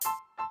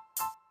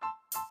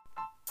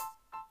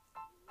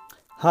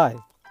Hi,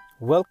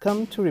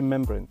 welcome to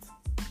Remembrance.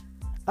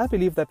 I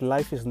believe that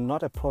life is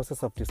not a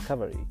process of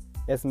discovery,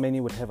 as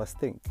many would have us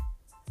think.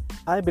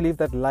 I believe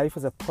that life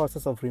is a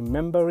process of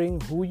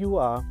remembering who you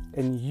are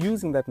and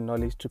using that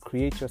knowledge to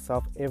create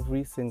yourself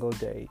every single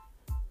day.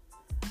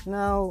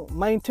 Now,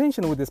 my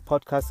intention with this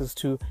podcast is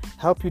to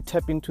help you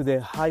tap into the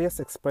highest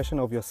expression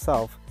of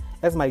yourself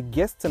as my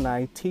guests and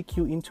I take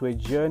you into a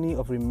journey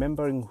of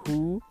remembering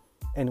who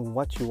and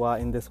what you are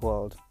in this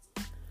world.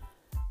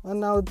 And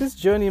now, this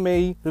journey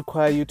may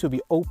require you to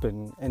be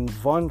open and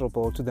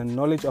vulnerable to the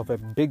knowledge of a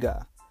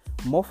bigger,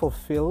 more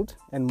fulfilled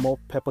and more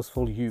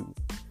purposeful you.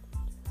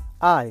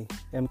 I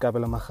am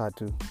Kabela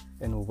Makhatu,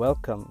 and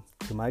welcome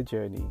to my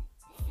journey.